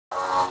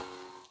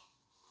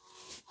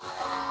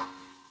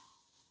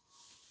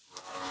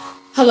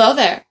Hello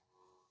there.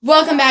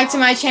 Welcome back to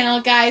my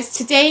channel, guys.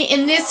 Today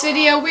in this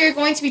video, we are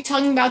going to be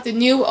talking about the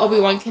new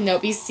Obi-Wan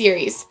Kenobi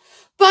series.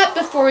 But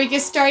before we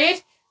get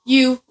started,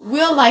 you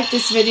will like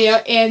this video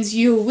and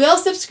you will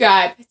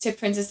subscribe to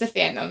Princess of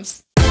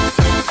Fandoms.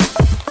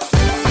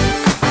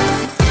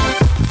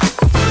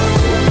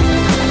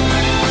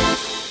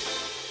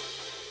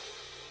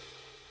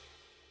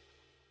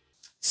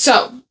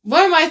 So,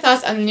 what are my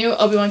thoughts on the new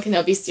Obi-Wan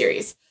Kenobi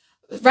series?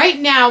 Right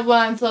now,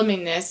 while I'm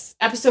filming this,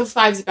 episode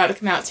 5 is about to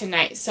come out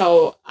tonight.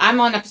 So, I'm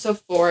on episode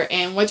 4,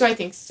 and what do I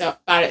think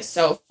about it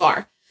so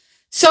far?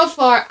 So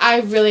far, I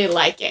really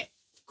like it.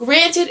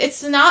 Granted,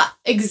 it's not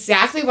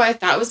exactly what I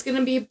thought it was going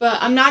to be, but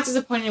I'm not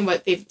disappointed in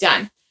what they've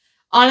done.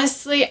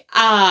 Honestly,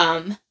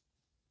 in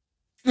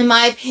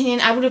my opinion,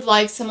 I would have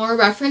liked some more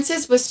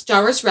references with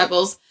Star Wars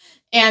Rebels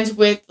and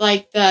with,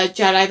 like, the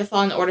Jedi The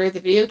Fallen Order, the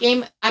video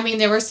game. I mean,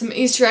 there were some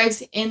Easter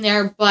eggs in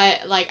there,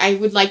 but, like, I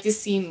would like to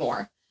see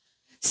more.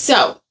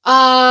 So,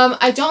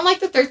 I don't like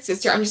the third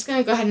sister. I'm just going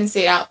to go ahead and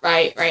say it out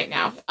right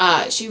now.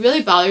 She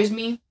really bothers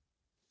me.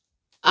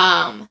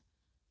 No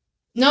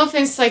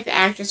offense to, like, the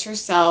actress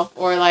herself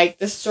or, like,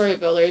 the story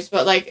builders,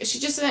 but, like, she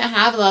just doesn't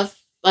have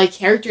enough, like,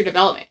 character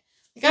development.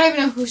 Like, I don't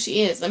even know who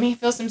she is. Let me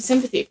feel some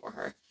sympathy for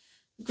her.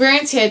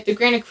 Granted, the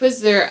Grand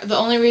Inquisitor, the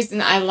only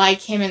reason I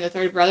like him and the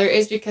third brother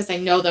is because I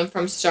know them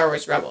from Star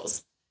Wars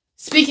Rebels.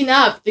 Speaking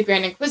of the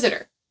Grand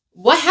Inquisitor,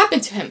 what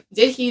happened to him?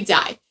 Did he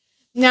die?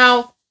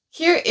 Now,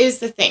 here is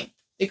the thing.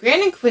 The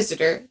Grand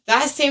Inquisitor,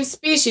 that same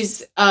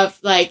species of,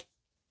 like,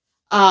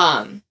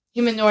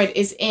 humanoid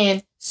is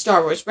in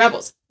Star Wars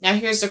Rebels. Now,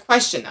 here's the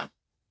question, though.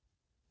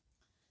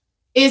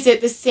 Is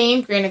it the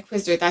same Grand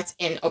Inquisitor that's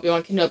in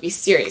Obi-Wan Kenobi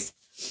series?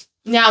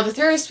 Now, the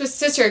third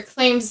sister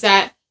claims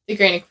that the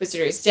Grand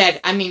Inquisitor is dead.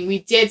 I mean, we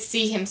did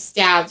see him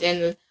stabbed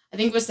in, I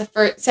think it was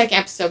the second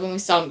episode when we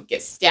saw him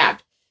get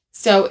stabbed.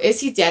 So,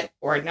 is he dead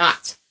or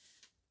not?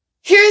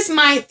 Here's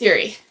my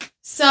theory.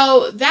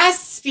 So, that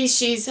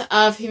species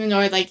of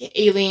humanoid, like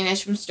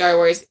alienish from Star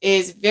Wars,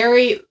 is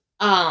very,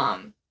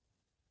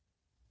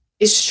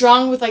 is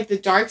strong with, like, the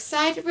dark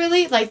side,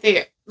 really. Like,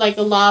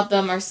 a lot of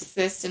them are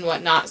Sith and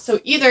whatnot. So,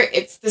 either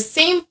it's the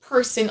same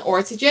person or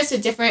it's just a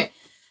different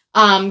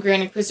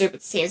Grand Inquisitor, but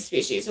the same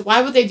species.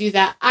 Why would they do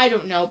that? I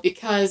don't know,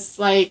 because,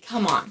 like,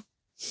 come on.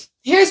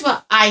 Here's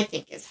what I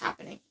think is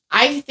happening.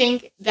 I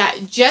think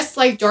that just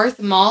like Darth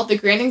Maul, the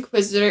Grand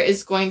Inquisitor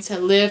is going to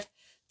live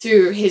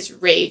through his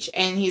rage,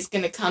 and he's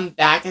going to come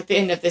back at the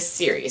end of this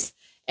series.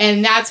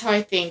 And that's how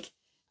I think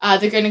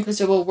the Grand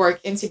Inquisitor will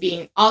work into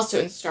being also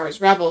in Star Wars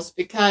Rebels,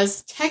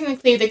 because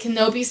technically the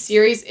Kenobi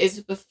series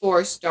is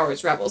before Star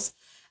Wars Rebels.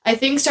 I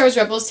think Star Wars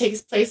Rebels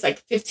takes place like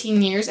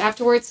 15 years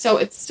afterwards, so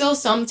it's still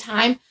some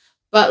time,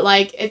 but,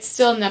 like, it's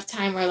still enough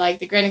time where, like,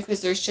 the Grand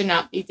Inquisitor should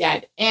not be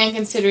dead. And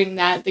considering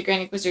that the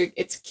Grand Inquisitor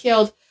gets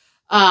killed,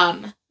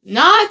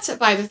 not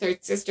by the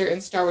third sister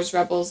in Star Wars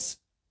Rebels,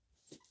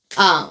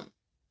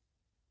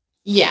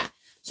 yeah.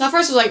 So at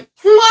first I was like,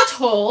 plot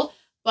hole,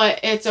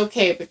 but it's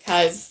okay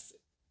because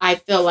I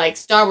feel like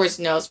Star Wars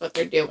knows what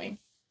they're doing.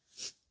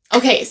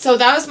 Okay, so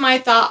that was my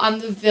thought on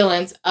the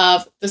villains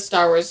of the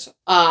Star Wars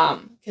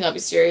Kenobi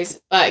series.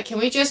 But can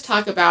we just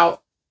talk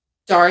about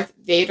Darth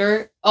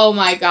Vader? Oh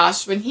my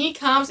gosh, when he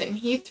comes and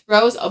he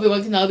throws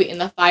Obi-Wan Kenobi in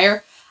the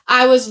fire,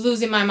 I was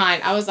losing my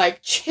mind. I was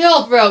like,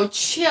 chill, bro,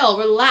 chill,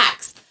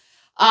 relax.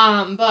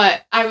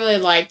 But I really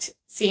liked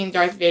seeing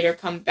Darth Vader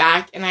come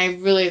back, and I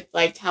really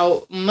liked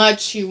how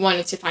much he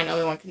wanted to find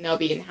Obi-Wan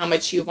Kenobi and how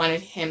much he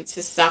wanted him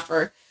to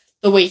suffer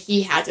the way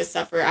he had to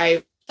suffer.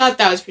 I thought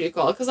that was pretty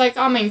cool, because, like,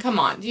 I mean, come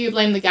on, do you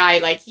blame the guy?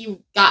 Like, he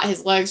got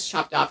his legs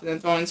chopped off and then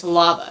thrown into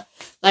lava.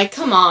 Like,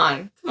 come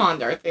on,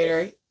 Darth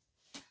Vader.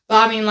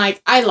 But, I mean,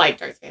 like, I like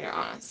Darth Vader,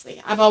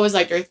 honestly. I've always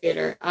liked Darth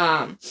Vader.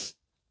 I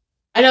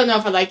don't know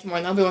if I like him more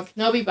than Obi-Wan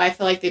Kenobi, but I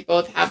feel like they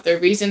both have their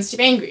reasons to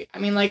be angry. I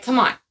mean, like, come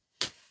on.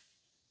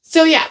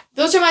 So, yeah,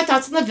 those are my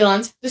thoughts on the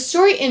villains. The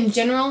story in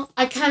general,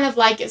 I kind of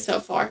like it so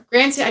far.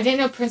 Granted, I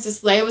didn't know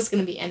Princess Leia was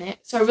going to be in it,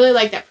 so I really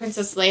like that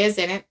Princess Leia's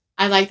in it.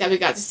 I like that we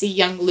got to see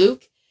young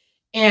Luke,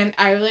 and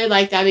I really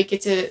like that we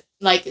get to,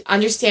 like,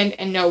 understand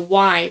and know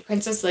why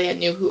Princess Leia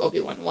knew who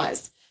Obi-Wan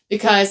was.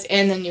 Because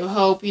in The New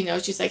Hope, you know,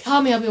 she's like,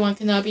 help me, Obi-Wan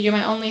Kenobi, you're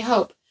my only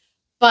hope.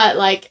 But,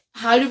 like,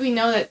 how do we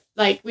know that,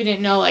 like, we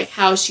didn't know, like,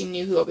 how she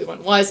knew who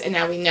Obi-Wan was, and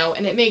now we know,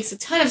 and it makes a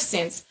ton of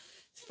sense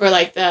for,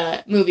 like,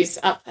 the movies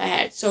up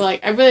ahead. So,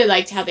 like, I really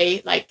liked how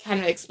they, like, kind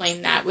of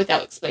explained that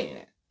without explaining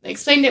it. They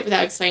explained it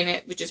without explaining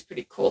it, which is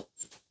pretty cool.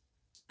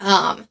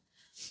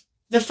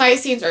 The fight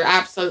scenes are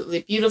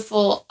absolutely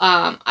beautiful.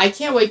 I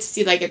can't wait to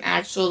see, like, an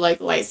actual, like,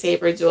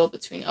 lightsaber duel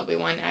between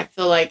Obi-Wan, and I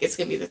feel like it's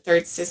going to be the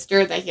third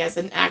sister that he has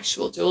an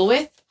actual duel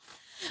with.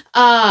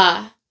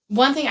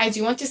 One thing I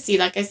do want to see,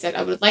 like I said,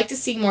 I would like to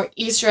see more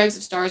Easter eggs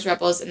of Star Wars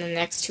Rebels in the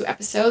next 2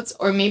 episodes,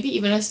 or maybe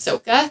even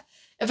Ahsoka.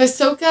 If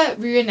Ahsoka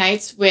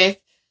reunites with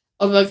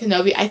Obi-Wan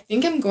Kenobi, I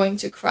think I'm going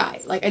to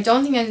cry. Like, I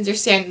don't think I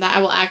understand that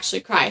I will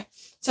actually cry.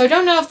 So I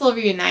don't know if they'll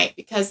reunite,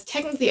 because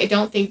technically I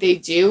don't think they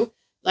do.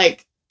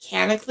 Like,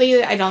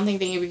 canonically, I don't think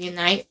they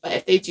reunite, but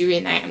if they do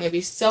reunite, I'm going to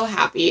be so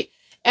happy.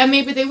 And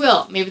maybe they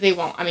will, maybe they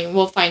won't. I mean,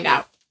 we'll find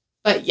out.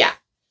 But yeah.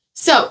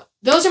 So,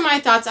 those are my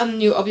thoughts on the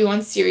new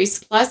Obi-Wan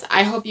series. Plus,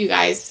 I hope you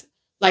guys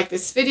like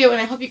this video,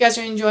 and I hope you guys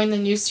are enjoying the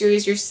new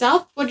series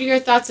yourself. What are your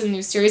thoughts on the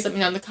new series? Let me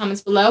know in the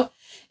comments below.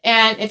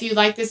 And if you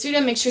like this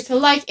video, make sure to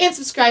like and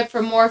subscribe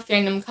for more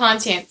fandom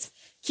content.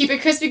 Keep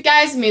it crispy,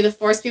 guys. May the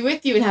Force be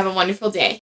with you, and have a wonderful day.